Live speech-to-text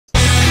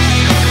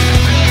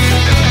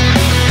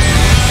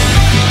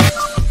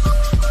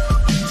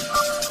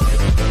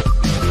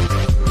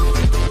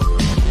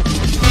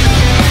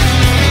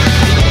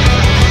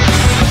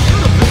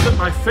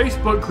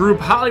Facebook group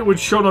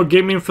HollywoodShono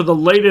Gaming for the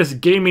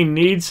latest gaming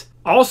needs.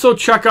 Also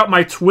check out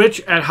my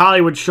Twitch at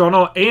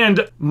HollywoodShono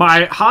and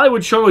my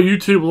HollywoodShono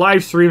YouTube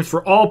live streams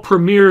for all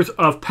premieres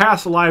of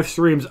past live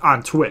streams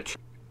on Twitch.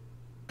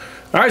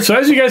 Alright, so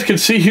as you guys can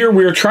see here,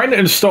 we are trying to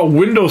install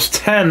Windows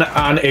 10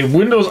 on a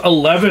Windows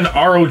 11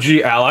 ROG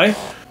Ally.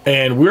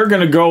 And we're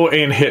going to go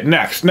and hit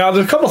next. Now,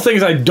 there's a couple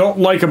things I don't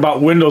like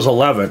about Windows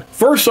 11.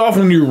 First off,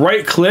 when you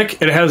right click,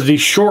 it has the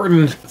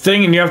shortened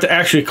thing and you have to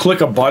actually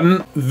click a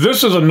button.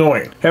 This is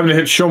annoying, having to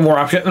hit show more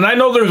options. And I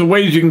know there's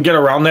ways you can get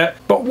around that,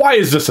 but why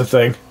is this a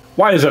thing?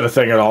 Why is that a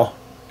thing at all?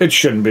 It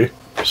shouldn't be.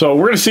 So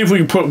we're going to see if we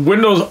can put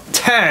Windows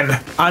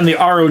 10 on the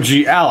ROG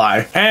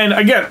Ally. And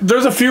again,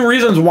 there's a few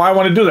reasons why I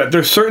want to do that.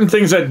 There's certain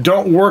things that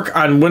don't work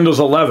on Windows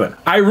 11.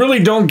 I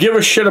really don't give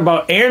a shit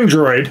about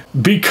Android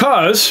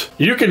because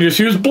you can just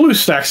use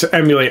BlueStacks to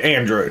emulate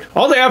Android.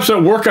 All the apps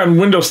that work on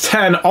Windows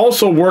 10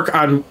 also work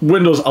on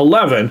Windows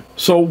 11.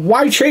 So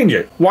why change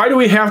it? Why do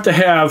we have to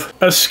have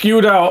a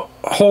skewed out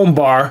home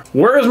bar?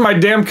 Where is my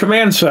damn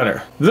command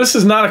center? This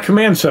is not a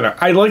command center.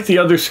 I like the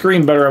other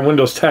screen better on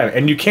Windows 10,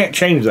 and you can't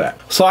change that.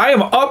 So I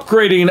am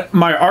upgrading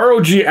my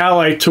ROG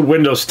Ally to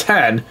Windows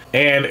 10,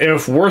 and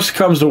if worse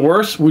comes to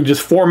worse, we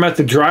just format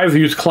the drive,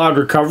 use cloud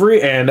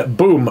recovery, and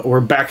boom,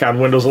 we're back on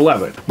Windows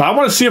 11. But I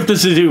want to see if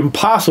this is even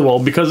possible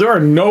because there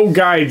are no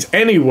guides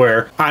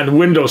anywhere on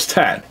Windows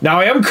 10. Now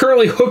I am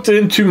currently hooked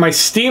into my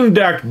Steam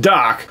Deck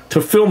dock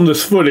to film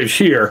this footage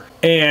here,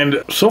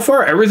 and so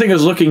far everything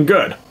is looking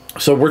good.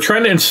 So we're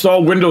trying to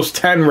install Windows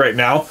 10 right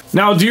now.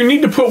 Now, do you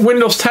need to put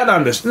Windows 10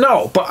 on this?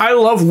 No, but I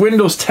love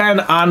Windows 10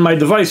 on my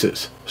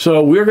devices.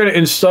 So we're going to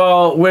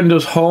install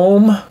Windows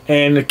Home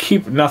and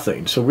keep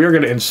nothing. So we're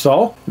going to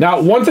install.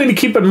 Now, one thing to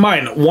keep in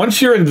mind,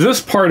 once you're in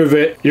this part of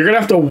it, you're going to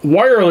have to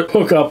wireless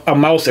hook up a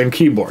mouse and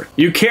keyboard.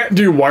 You can't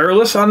do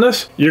wireless on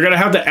this. You're going to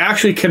have to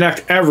actually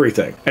connect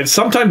everything. And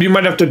sometimes you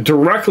might have to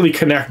directly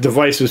connect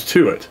devices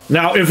to it.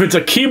 Now, if it's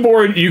a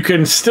keyboard, you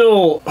can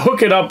still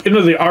hook it up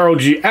into the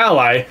ROG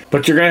Ally,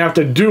 but you're going to have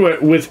to do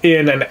it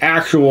within an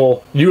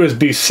actual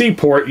USB-C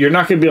port. You're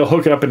not going to be able to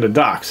hook it up into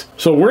docks.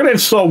 So we're going to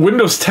install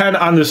Windows 10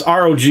 on this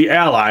ROG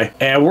Ally,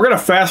 and we're going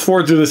to fast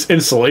forward through this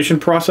installation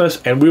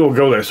process, and we will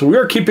go there. So we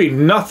are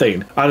keeping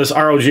nothing on this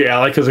ROG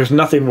Ally because there's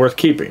nothing worth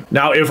keeping.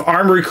 Now, if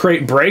Armory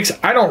Crate breaks,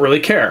 I don't really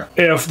care.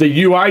 If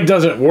the UI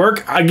doesn't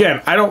work,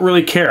 again, I don't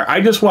really care. I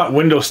just want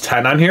Windows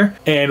 10 on here,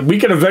 and we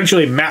can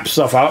eventually map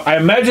stuff out. I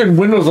imagine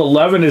Windows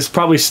 11 is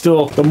probably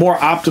still the more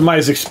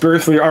optimized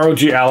experience for the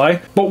ROG Ally,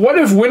 but what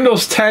if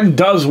Windows 10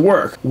 does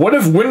work? What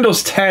if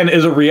Windows 10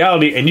 is a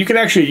reality and you can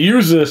actually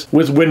use this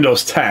with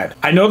Windows 10?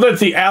 I know that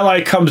the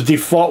Ally comes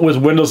default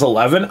with Windows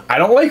 11. I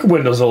don't like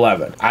Windows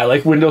 11. I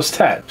like Windows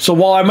 10. So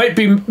while I might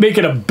be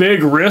making a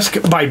big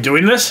risk by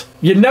doing this,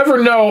 you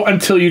never know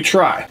until you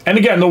try. And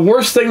again, the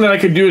worst thing that I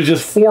could do is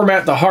just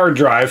format the hard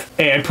drive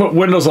and put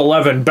Windows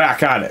 11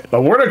 back on it.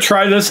 But we're going to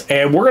try this,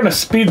 and we're going to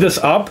speed this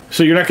up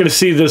so you're not going to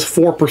see this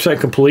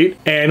 4% complete.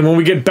 And when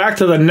we get back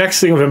to the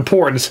next thing of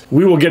importance,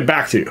 we will get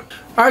back to you.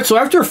 Alright, so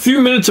after a few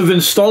minutes of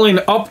installing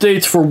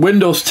updates for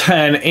Windows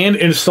 10 and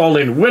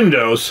installing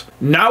Windows,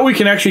 now we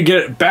can actually get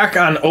it back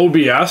on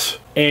OBS,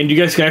 and you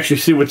guys can actually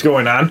see what's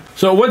going on.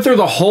 So I went through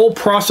the whole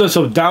process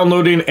of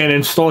downloading and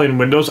installing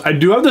Windows. I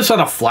do have this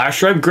on a flash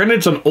drive. Granted,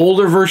 it's an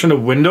older version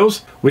of Windows,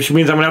 which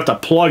means I'm going to have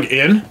to plug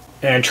in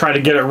and try to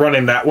get it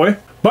running that way.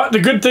 But the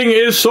good thing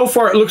is, so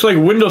far it looks like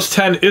Windows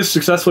 10 is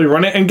successfully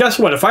running. And guess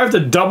what? If I have to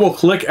double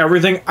click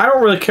everything, I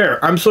don't really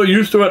care. I'm so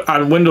used to it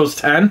on Windows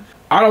 10.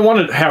 I don't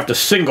want to have to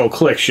single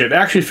click shit. It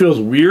actually feels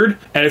weird,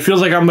 and it feels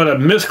like I'm going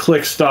to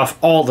misclick stuff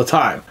all the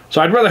time.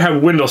 So I'd rather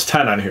have Windows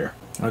 10 on here.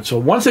 All right, so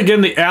once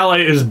again, the Ally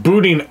is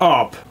booting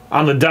up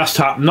on the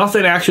desktop.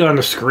 Nothing actually on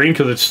the screen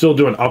because it's still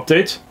doing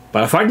updates.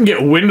 But if I can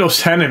get Windows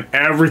 10 and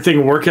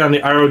everything working on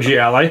the ROG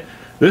Ally,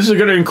 this is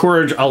going to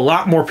encourage a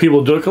lot more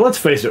people to do it. Because let's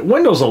face it,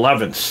 Windows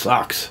 11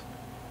 sucks.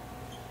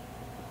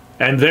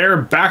 And there,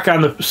 back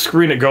on the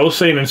screen it goes,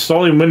 saying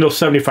installing Windows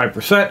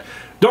 75%.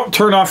 Don't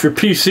turn off your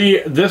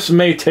PC. This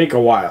may take a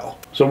while.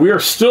 So we are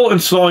still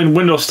installing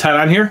Windows 10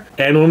 on here.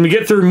 And when we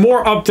get through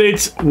more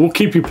updates, we'll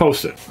keep you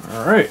posted.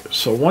 All right.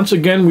 So once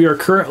again, we are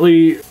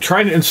currently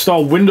trying to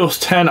install Windows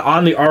 10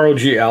 on the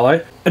ROG Ally.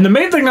 And the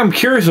main thing I'm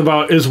curious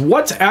about is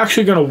what's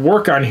actually going to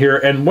work on here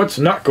and what's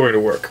not going to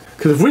work.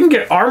 Because if we can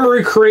get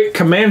Armory Crate,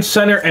 Command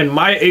Center, and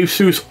My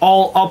ASUS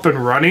all up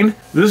and running,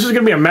 this is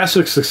going to be a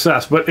massive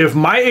success. But if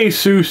My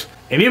ASUS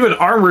and even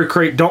Armory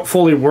Crate don't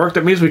fully work,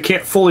 that means we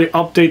can't fully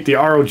update the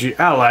ROG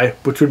Ally,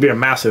 which would be a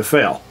massive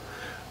fail.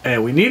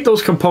 And we need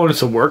those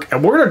components to work,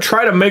 and we're going to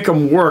try to make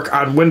them work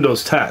on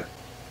Windows 10.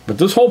 But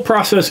this whole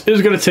process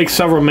is going to take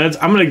several minutes.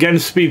 I'm going to again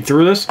speed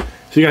through this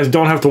so you guys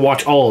don't have to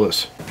watch all of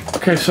this.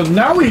 Okay, so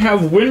now we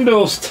have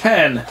Windows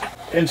 10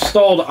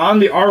 installed on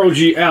the ROG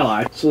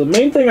Ally. So the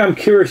main thing I'm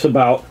curious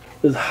about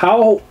is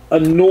how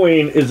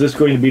annoying is this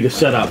going to be to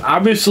set up.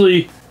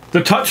 Obviously,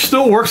 the touch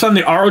still works on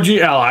the ROG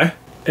Ally,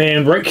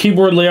 and right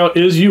keyboard layout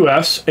is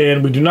US,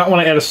 and we do not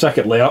want to add a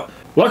second layout.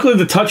 Luckily,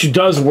 the touch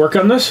does work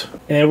on this,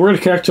 and we're going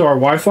to connect to our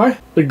Wi-Fi.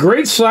 The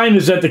great sign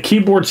is that the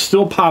keyboard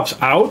still pops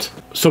out,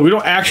 so we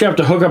don't actually have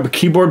to hook up a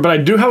keyboard, but I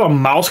do have a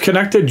mouse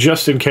connected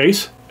just in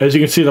case. As you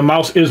can see, the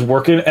mouse is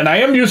working, and I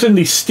am using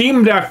the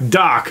Steam Deck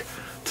dock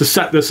to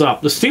set this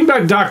up. The Steam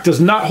Deck dock does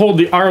not hold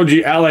the ROG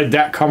Ally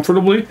that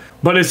comfortably,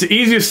 but it's the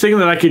easiest thing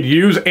that I could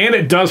use, and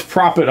it does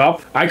prop it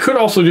up. I could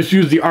also just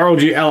use the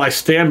ROG Ally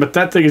stand, but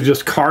that thing is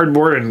just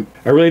cardboard, and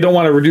I really don't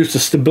want to reduce the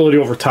stability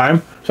over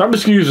time. So I'm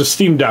just going to use a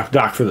Steam Deck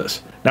dock for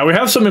this. Now we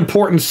have some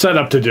important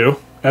setup to do,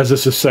 as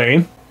this is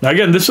saying. Now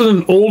again, this is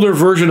an older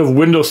version of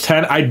Windows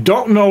 10. I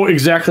don't know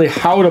exactly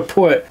how to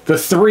put the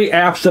 3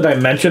 apps that I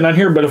mentioned on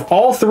here, but if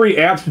all 3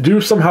 apps do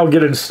somehow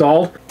get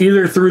installed,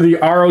 either through the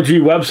ROG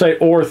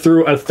website or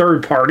through a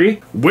third party,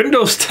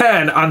 Windows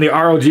 10 on the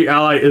ROG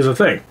Ally is a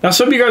thing. Now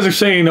some of you guys are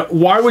saying,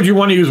 why would you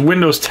want to use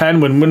Windows 10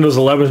 when Windows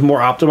 11 is more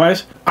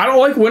optimized? I don't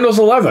like Windows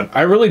 11.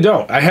 I really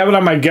don't. I have it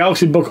on my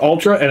Galaxy Book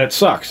Ultra and it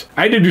sucks.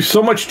 I had to do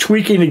so much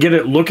tweaking to get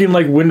it looking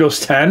like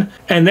Windows 10,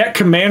 and that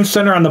command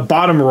center on the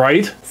bottom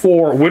right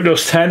for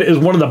Windows 10 is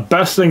one of the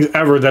best things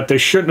ever that they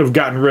shouldn't have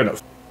gotten rid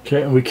of.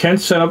 Okay, and we can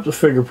set up the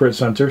fingerprint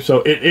sensor.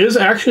 So it is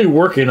actually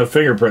working, a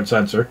fingerprint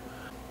sensor.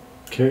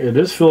 Okay, it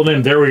is filled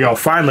in. There we go.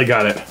 Finally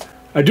got it.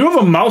 I do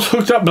have a mouse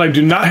hooked up, but I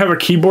do not have a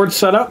keyboard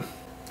set up.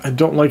 I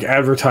don't like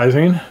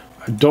advertising.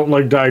 I don't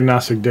like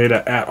diagnostic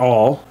data at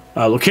all.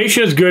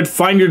 Location is good.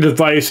 Find your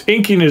device.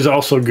 Inking is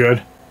also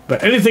good.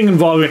 But anything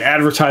involving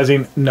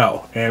advertising,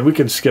 no. And we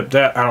can skip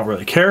that. I don't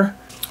really care.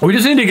 We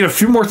just need to get a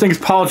few more things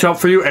polished up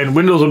for you, and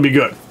Windows will be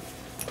good.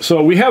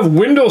 So we have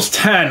Windows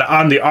 10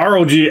 on the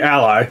ROG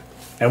Ally,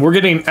 and we're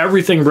getting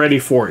everything ready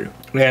for you.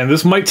 And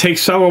this might take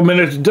several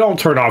minutes. Don't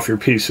turn off your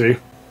PC.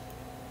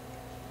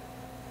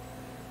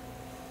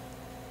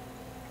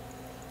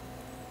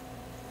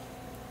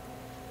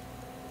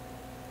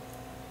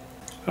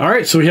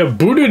 Alright, so we have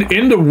booted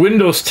into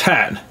Windows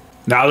 10.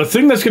 Now the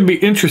thing that's going to be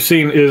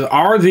interesting is,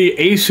 are the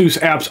ASUS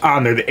apps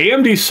on there? The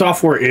AMD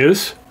software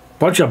is. A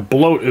bunch of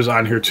bloat is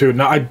on here too.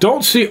 Now I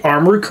don't see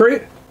Armory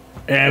Crate.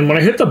 And when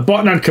I hit the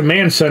button on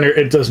Command Center,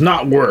 it does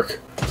not work.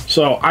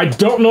 So I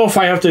don't know if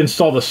I have to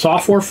install the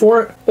software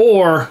for it,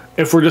 or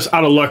if we're just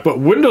out of luck. But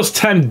Windows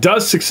 10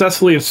 does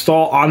successfully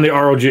install on the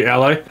ROG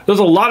Ally. There's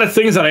a lot of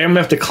things that I am going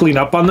to have to clean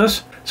up on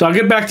this. So I'll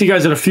get back to you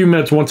guys in a few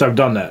minutes once I've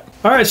done that.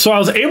 Alright, so I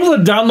was able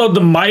to download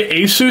the My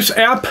ASUS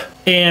app,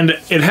 and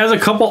it has a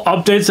couple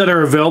updates that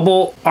are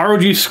available.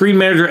 ROG Screen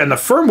Manager and the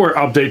firmware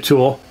update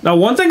tool. Now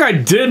one thing I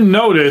did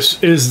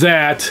notice is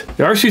that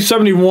the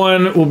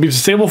RC71 will be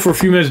disabled for a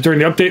few minutes during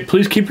the update.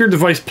 Please keep your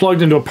device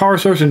plugged into a power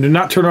source and do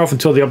not turn it off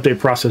until the update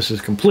process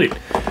is complete.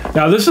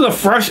 Now this is a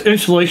fresh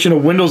installation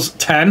of Windows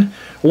 10.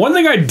 One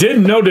thing I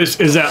did notice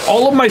is that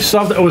all of my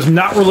stuff that was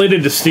not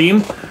related to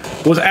Steam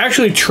was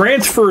actually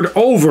transferred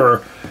over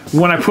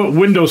when I put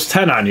Windows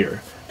 10 on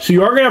here. So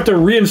you are going to have to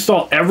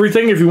reinstall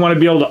everything if you want to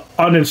be able to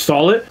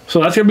uninstall it.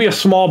 So that's going to be a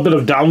small bit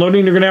of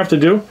downloading you're going to have to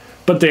do.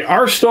 But they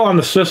are still on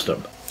the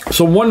system.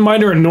 So one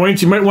minor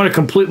annoyance, you might want to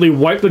completely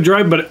wipe the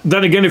drive. But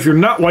then again, if you're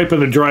not wiping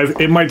the drive,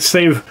 it might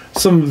save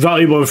some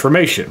valuable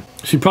information.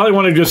 So you probably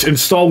want to just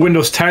install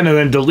Windows 10 and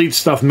then delete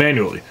stuff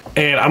manually.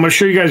 And I'm going to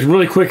show you guys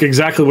really quick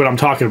exactly what I'm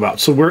talking about.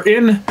 So we're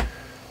in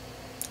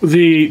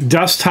the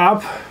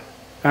desktop.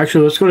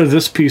 Actually, let's go to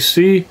this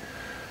PC.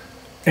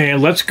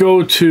 And let's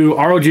go to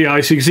ROG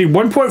Ally. So you can see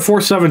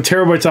 1.47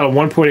 terabytes out of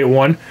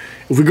 1.81.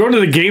 If we go to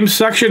the games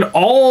section,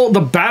 all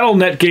the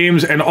Battle.net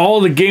games and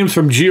all the games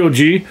from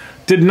GOG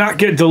did not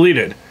get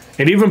deleted.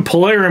 And even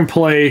Player and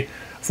Play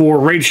for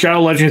Raid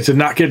Shadow Legends did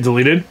not get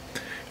deleted.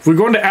 If we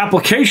go into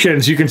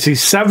applications, you can see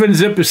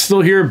 7-Zip is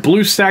still here,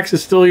 BlueStacks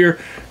is still here,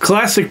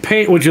 Classic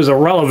Paint, which is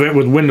irrelevant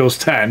with Windows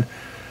 10,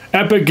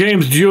 Epic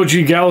Games,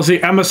 GOG Galaxy,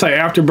 MSI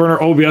Afterburner,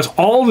 OBS,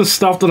 all the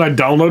stuff that I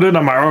downloaded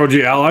on my ROG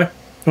Ally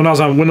when I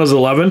was on Windows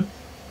 11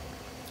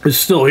 is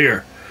still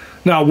here.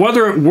 Now,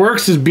 whether it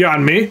works is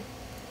beyond me.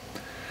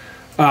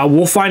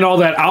 We'll find all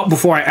that out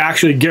before I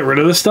actually get rid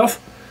of this stuff.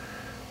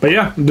 But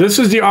yeah, this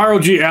is the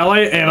ROG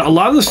Ally, and a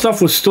lot of the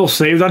stuff was still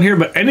saved on here,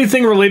 but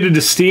anything related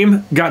to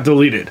Steam got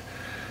deleted.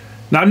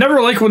 Now, I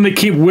never like when they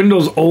keep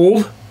Windows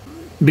old,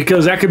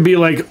 because that could be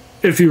like,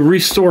 if you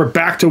restore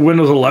back to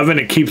Windows 11,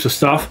 it keeps the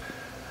stuff.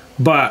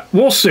 But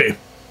we'll see.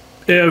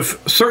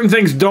 If certain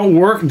things don't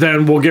work,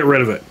 then we'll get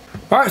rid of it.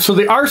 Alright, so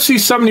the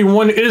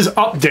RC71 is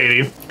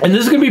updating, and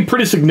this is going to be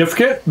pretty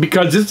significant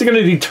because this is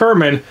going to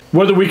determine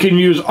whether we can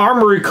use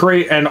Armory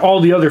Crate and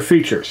all the other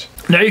features.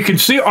 Now you can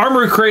see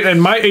Armory Crate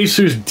and My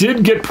ASUS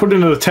did get put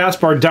into the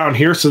taskbar down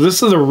here, so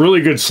this is a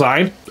really good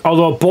sign,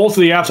 although both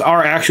of the apps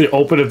are actually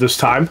open at this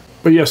time.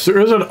 But yes, there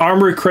is an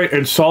Armory Crate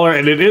installer,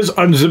 and it is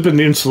unzipping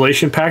the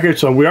installation package,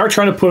 so we are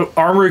trying to put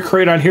Armory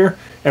Crate on here,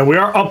 and we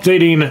are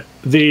updating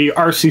the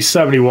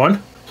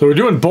RC71. So we're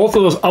doing both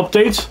of those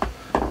updates.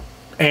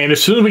 And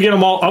as soon as we get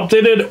them all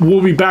updated,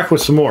 we'll be back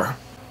with some more.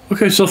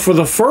 Okay, so for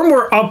the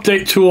firmware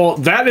update tool,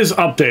 that is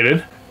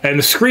updated. And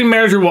the Screen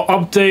Manager will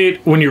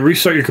update when you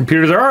restart your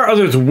computer. There are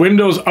other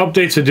Windows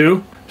updates to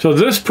do. So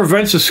this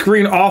prevents the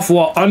screen off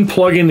while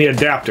unplugging the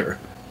adapter.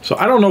 So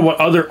I don't know what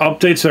other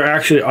updates there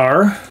actually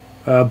are.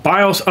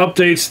 BIOS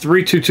updates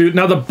 322.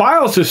 Now the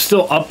BIOS is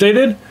still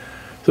updated,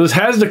 so this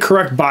has the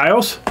correct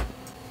BIOS.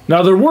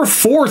 Now there were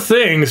 4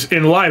 things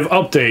in live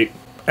update,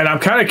 and I'm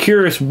kind of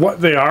curious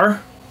what they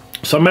are.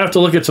 So I'm gonna have to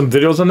look at some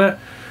videos on that.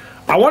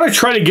 I want to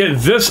try to get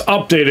this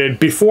updated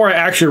before I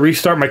actually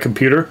restart my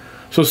computer.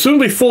 So as soon as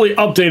we fully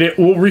update it,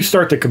 we'll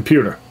restart the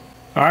computer.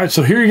 Alright,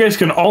 so here you guys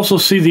can also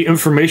see the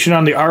information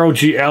on the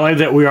ROG Ally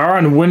that we are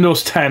on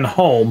Windows 10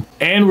 Home.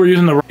 And we're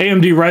using the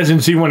AMD Ryzen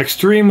Z1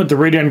 Extreme with the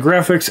Radeon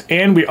graphics.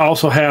 And we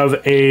also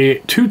have a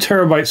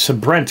 2TB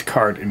Sabrent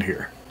card in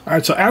here.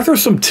 Alright, so after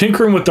some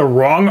tinkering with the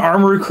wrong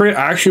Armory Crate,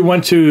 I actually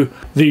went to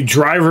the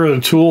driver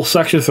and tool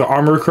section of the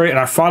Armory Crate, and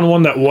I found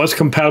one that was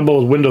compatible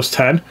with Windows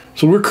 10.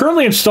 So we're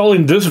currently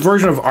installing this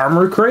version of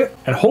Armory Crate,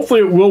 and hopefully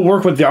it will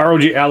work with the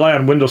ROG Ally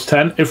on Windows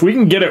 10. If we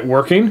can get it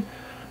working,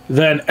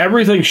 then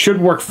everything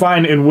should work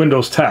fine in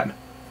Windows 10.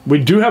 We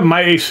do have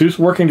my Asus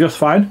working just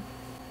fine.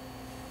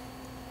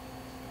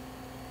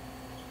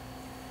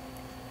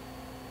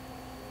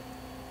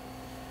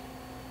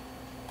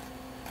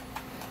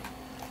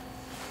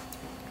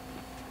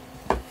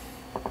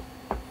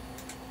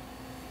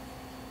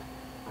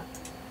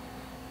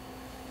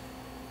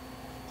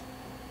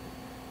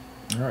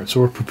 Alright,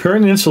 so we're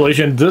preparing the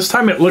installation. This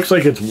time it looks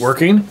like it's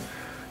working,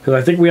 because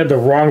I think we had the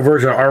wrong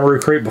version of Armory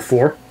Crate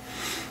before.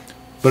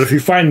 But if you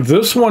find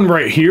this one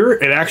right here,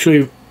 it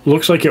actually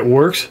looks like it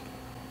works.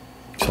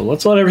 So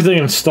let's let everything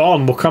install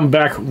and we'll come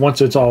back once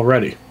it's all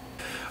ready.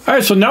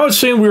 Alright, so now it's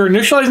saying we are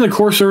initializing the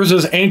core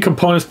services and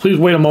components. Please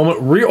wait a moment.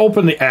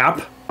 Reopen the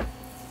app.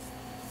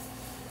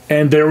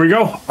 And there we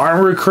go.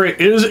 Armory Crate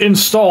is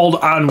installed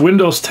on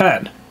Windows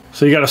 10.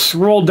 So you got to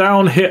scroll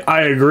down, hit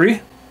I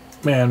agree.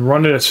 And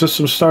run it at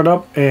system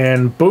startup,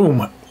 and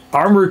boom,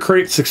 Armory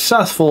Crate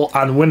successful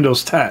on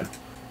Windows 10.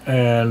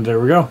 And there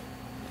we go.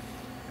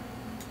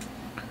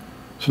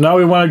 So now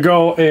we want to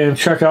go and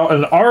check out,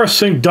 and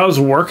RSync does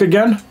work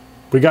again.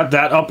 We got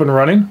that up and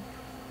running.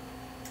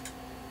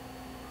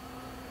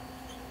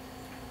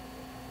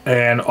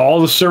 And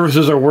all the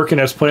services are working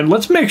as planned.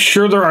 Let's make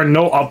sure there are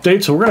no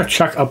updates. So we're going to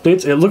check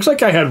updates. It looks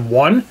like I had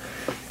one,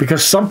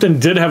 because something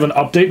did have an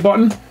update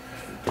button.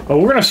 But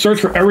we're going to search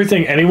for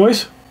everything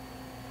anyways.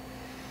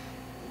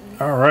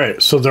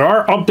 Alright, so there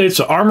are updates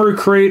to Armory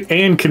Crate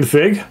and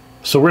config.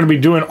 So we're going to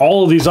be doing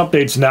all of these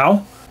updates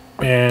now.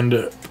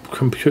 And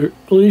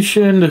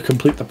completion to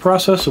complete the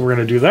process, so we're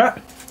going to do that.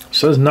 It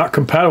says not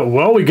compatible.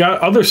 Well, we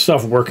got other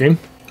stuff working.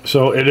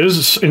 So it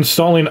is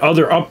installing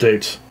other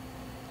updates.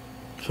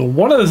 So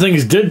one of the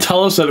things did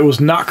tell us that it was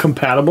not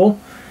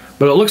compatible,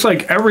 but it looks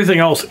like everything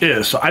else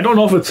is. So I don't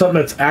know if it's something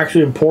that's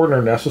actually important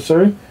or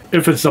necessary.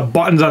 If it's the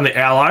buttons on the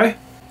Ally,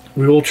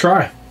 we will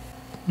try.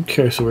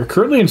 Okay, so we're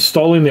currently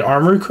installing the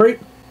Armory Crate.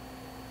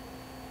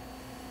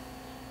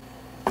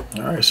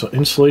 Alright, so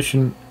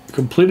installation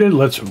completed.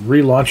 Let's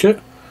relaunch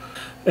it.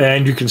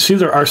 And you can see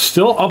there are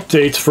still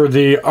updates for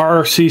the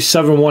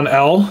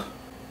RC71L,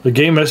 the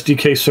game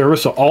SDK server,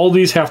 so all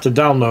these have to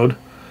download.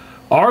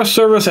 Our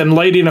service and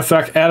lighting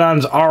effect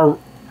add-ons are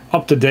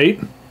up to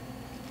date.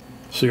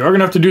 So you are going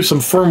to have to do some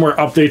firmware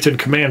updates in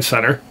Command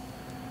Center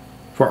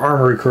for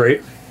Armory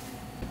Crate.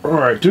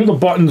 Alright, do the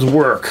buttons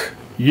work?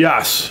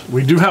 Yes,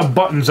 we do have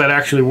buttons that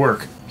actually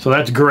work. So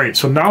that's great.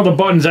 So now the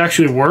buttons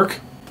actually work.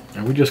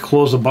 And we just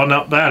close the button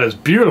up. That is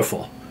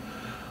beautiful.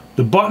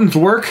 The buttons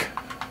work.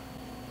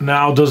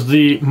 Now, does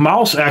the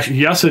mouse actually...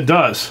 Yes, it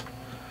does.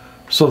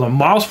 So the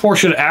mouse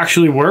portion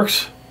actually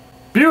works.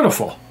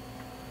 Beautiful.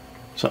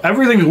 So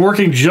everything's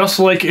working just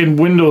like in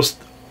Windows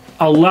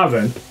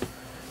 11.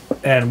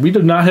 And we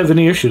did not have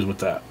any issues with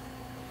that.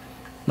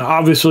 Now,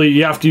 obviously,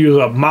 you have to use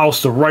a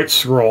mouse to right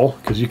scroll,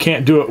 because you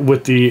can't do it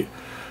with the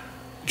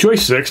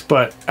joysticks,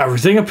 but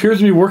everything appears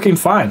to be working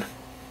fine.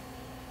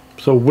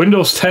 So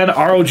Windows 10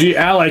 ROG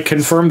Ally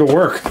confirmed to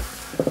work.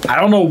 I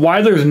don't know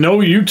why there's no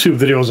YouTube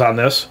videos on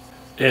this.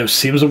 It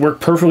seems to work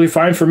perfectly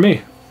fine for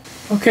me.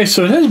 Okay,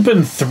 so it has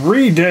been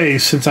 3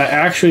 days since I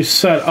actually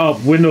set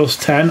up Windows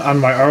 10 on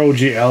my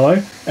ROG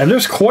Ally, and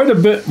there's quite a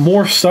bit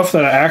more stuff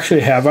that I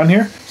actually have on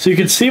here. So you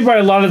can see by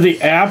a lot of the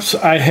apps,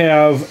 I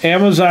have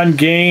Amazon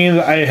Games,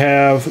 I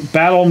have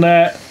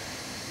Battle.net,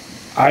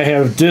 I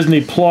have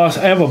Disney Plus.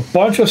 I have a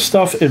bunch of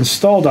stuff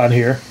installed on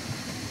here.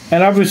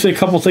 And obviously a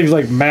couple things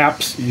like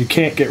maps you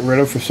can't get rid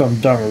of for some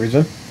dumb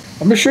reason.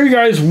 I'm going to show you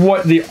guys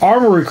what the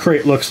Armory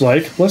Crate looks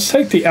like. Let's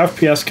take the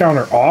FPS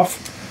counter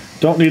off.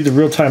 Don't need the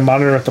real-time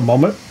monitor at the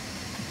moment.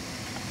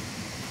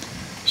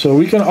 So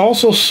we can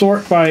also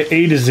sort by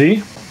A to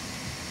Z.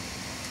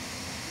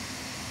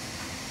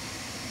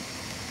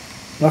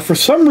 Now for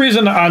some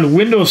reason on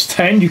Windows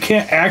 10 you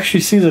can't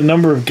actually see the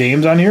number of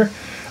games on here.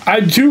 I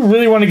do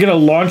really want to get a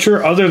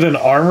launcher other than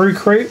Armory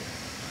Crate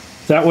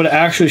that would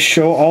actually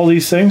show all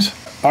these things.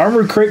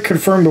 Armory Crate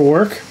confirmed to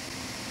work.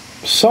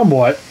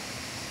 Somewhat.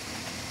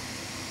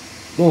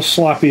 A little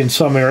sloppy in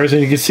some areas,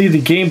 and you can see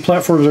the game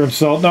platforms are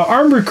installed. Now,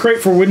 Armory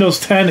Crate for Windows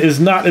 10 is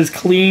not as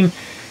clean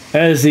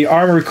as the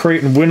Armory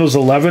Crate in Windows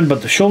 11,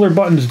 but the shoulder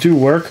buttons do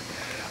work.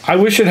 I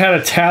wish it had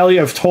a tally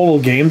of total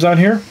games on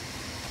here,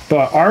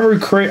 but Armory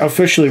Crate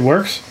officially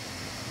works.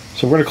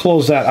 So we're going to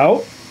close that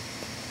out.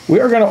 we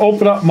are going to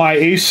open up my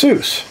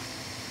Asus.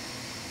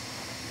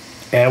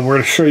 And we're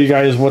going to show you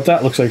guys what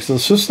that looks like. So the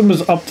system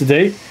is up to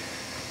date.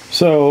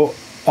 So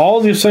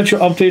all the essential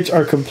updates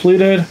are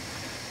completed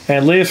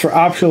and latest for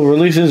optional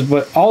releases,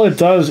 but all it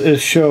does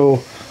is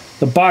show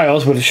the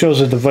BIOS, but it shows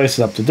the device is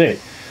up to date.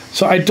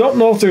 So I don't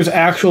know if there's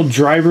actual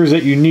drivers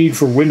that you need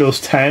for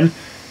Windows 10.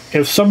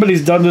 If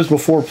somebody's done this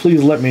before,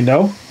 please let me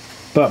know.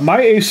 But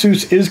my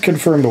Asus is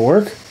confirmed to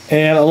work,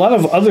 and a lot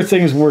of other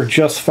things work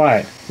just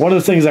fine. One of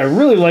the things I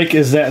really like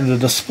is that in the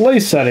display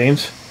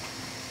settings,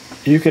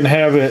 you can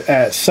have it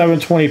at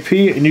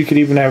 720p, and you can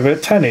even have it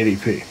at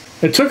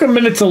 1080p. It took a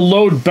minute to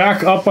load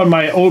back up on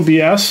my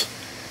OBS.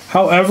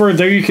 However,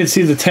 there you can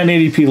see the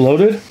 1080p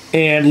loaded,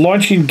 and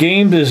launching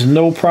games is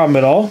no problem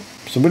at all.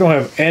 So we don't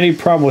have any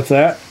problem with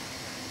that,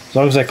 as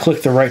long as I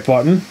click the right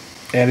button.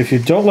 And if you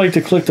don't like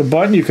to click the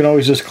button, you can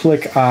always just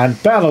click on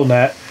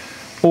Battle.net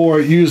or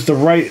use the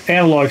right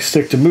analog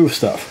stick to move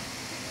stuff.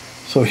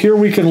 So here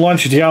we can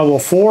launch Diablo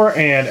 4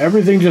 and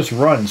everything just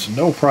runs,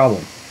 no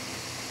problem.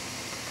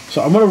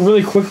 So I'm going to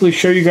really quickly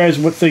show you guys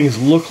what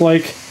things look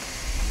like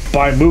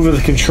by moving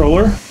the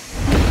controller.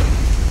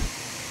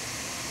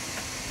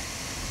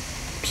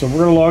 So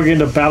we're going to log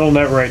into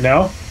Battle.net right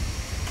now.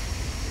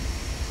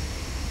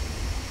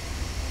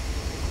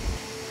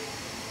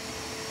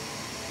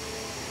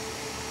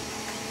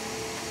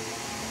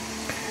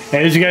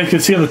 And as you guys can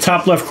see in the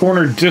top left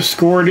corner,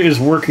 Discord is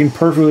working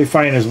perfectly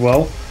fine as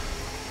well.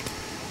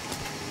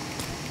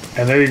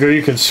 And there you go,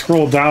 you can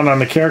scroll down on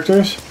the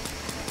characters,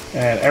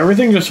 and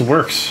everything just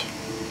works.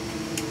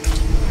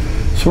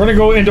 So we're going to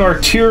go into our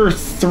Tier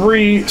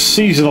 3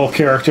 seasonal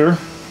character.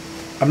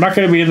 I'm not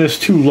going to be in this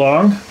too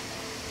long.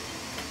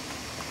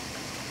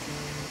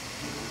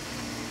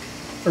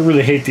 I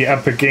really hate the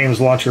Epic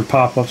Games launcher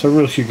pop-ups. I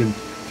wish you could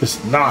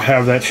just not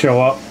have that show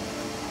up.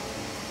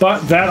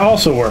 But that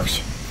also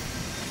works.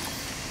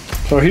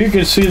 So here you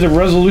can see the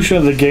resolution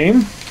of the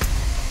game.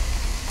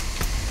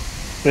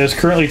 It's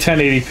currently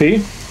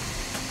 1080p.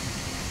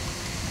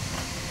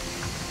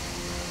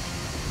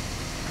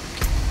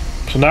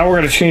 So now we're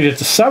going to change it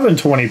to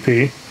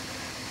 720p.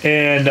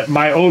 And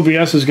my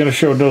OBS is going to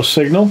show no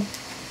signal.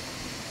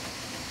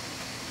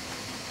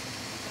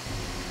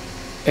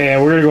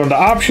 And we're going to go into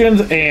options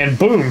and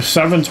boom,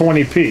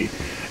 720p.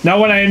 Now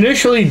when I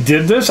initially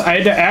did this, I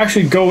had to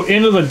actually go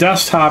into the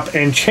desktop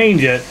and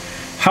change it.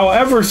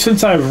 However,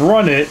 since I've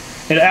run it,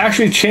 it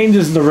actually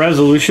changes the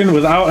resolution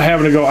without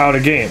having to go out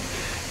of game.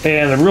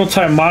 And the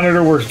real-time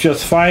monitor works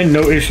just fine,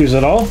 no issues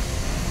at all.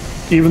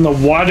 Even the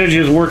wattage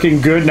is working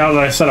good now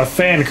that I set a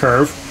fan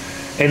curve.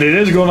 And it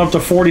is going up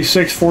to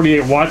 46,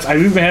 48 watts.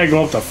 I've even had it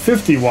go up to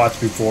 50 watts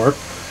before.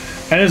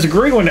 And it's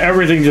great when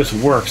everything just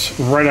works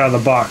right out of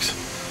the box.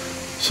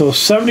 So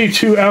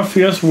 72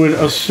 FPS would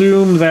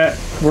assume that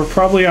we're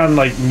probably on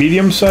like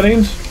medium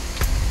settings.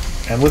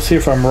 And let's see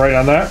if I'm right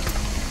on that.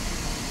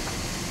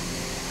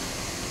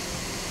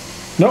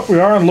 Nope, we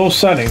are on low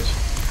settings.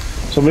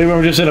 So maybe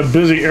I'm just in a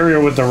busy area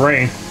with the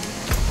rain.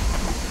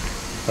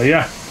 But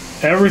yeah,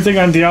 everything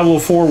on Diablo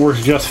 4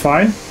 works just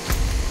fine.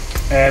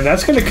 And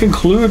that's going to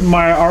conclude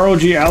my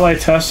ROG Ally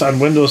test on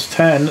Windows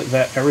 10,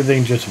 that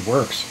everything just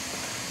works.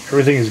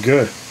 Everything is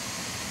good.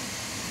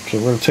 So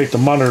we're going to take the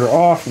monitor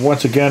off.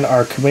 Once again,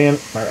 our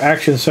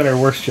action center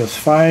works just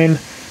fine.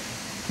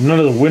 None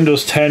of the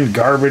Windows 10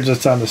 garbage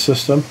that's on the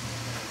system.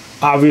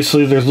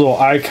 Obviously, there's little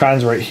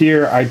icons right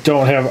here. I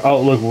don't have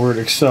Outlook, Word,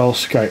 Excel,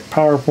 Skype,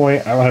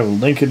 PowerPoint. I don't have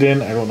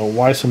LinkedIn. I don't know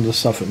why some of this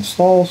stuff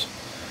installs.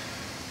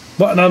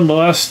 But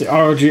nonetheless, the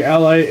ROG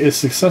Ally is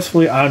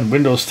successfully on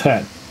Windows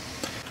 10.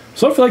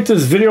 So if you like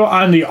this video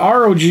on the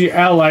ROG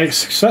Ally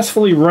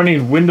successfully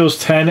running Windows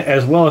 10,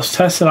 as well as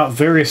testing out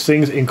various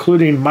things,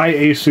 including my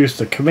Asus,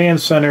 the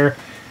Command Center,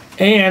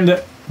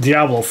 and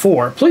Diablo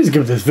 4, please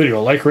give this video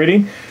a like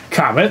rating,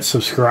 comment,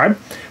 subscribe,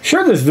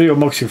 share this video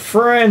amongst your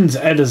friends,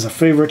 and as a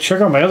favorite,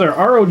 check out my other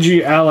ROG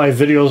Ally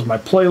videos, my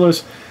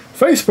playlist,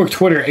 Facebook,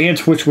 Twitter, and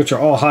Twitch, which are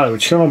all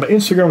HollywoodShono, my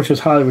Instagram, which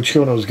is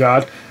HollywoodShono's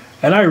God,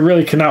 and I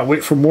really cannot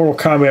wait for Mortal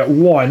Kombat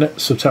 1,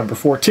 September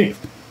 14th.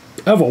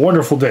 Have a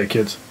wonderful day,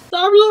 kids.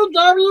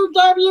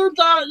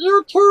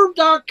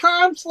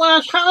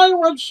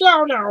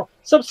 www.youtube.com/HollywoodShono.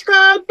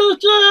 Subscribe,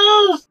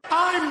 bitches!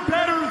 I'm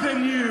better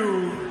than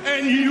you,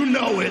 and you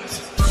know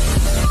it.